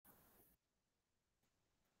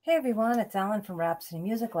Hey everyone, it's Ellen from Rhapsody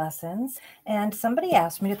Music Lessons, and somebody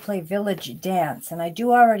asked me to play Village Dance, and I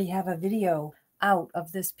do already have a video out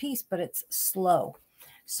of this piece, but it's slow.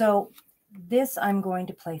 So this I'm going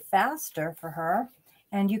to play faster for her,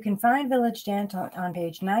 and you can find Village Dance on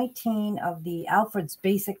page 19 of the Alfred's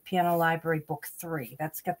Basic Piano Library Book 3.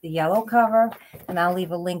 That's got the yellow cover, and I'll leave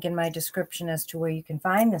a link in my description as to where you can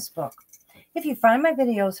find this book. If you find my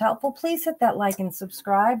videos helpful, please hit that like and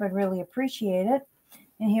subscribe. I'd really appreciate it.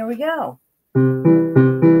 And here we go.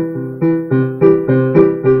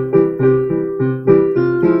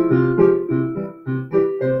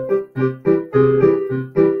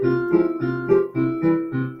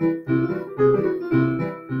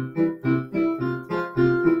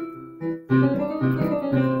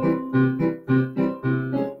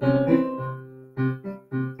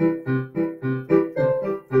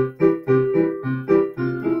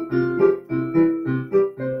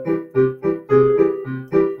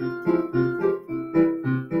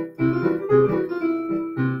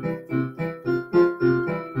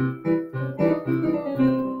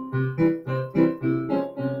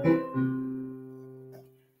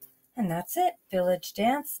 And that's it. Village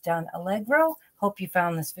Dance done Allegro. Hope you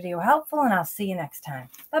found this video helpful, and I'll see you next time.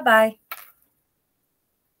 Bye-bye.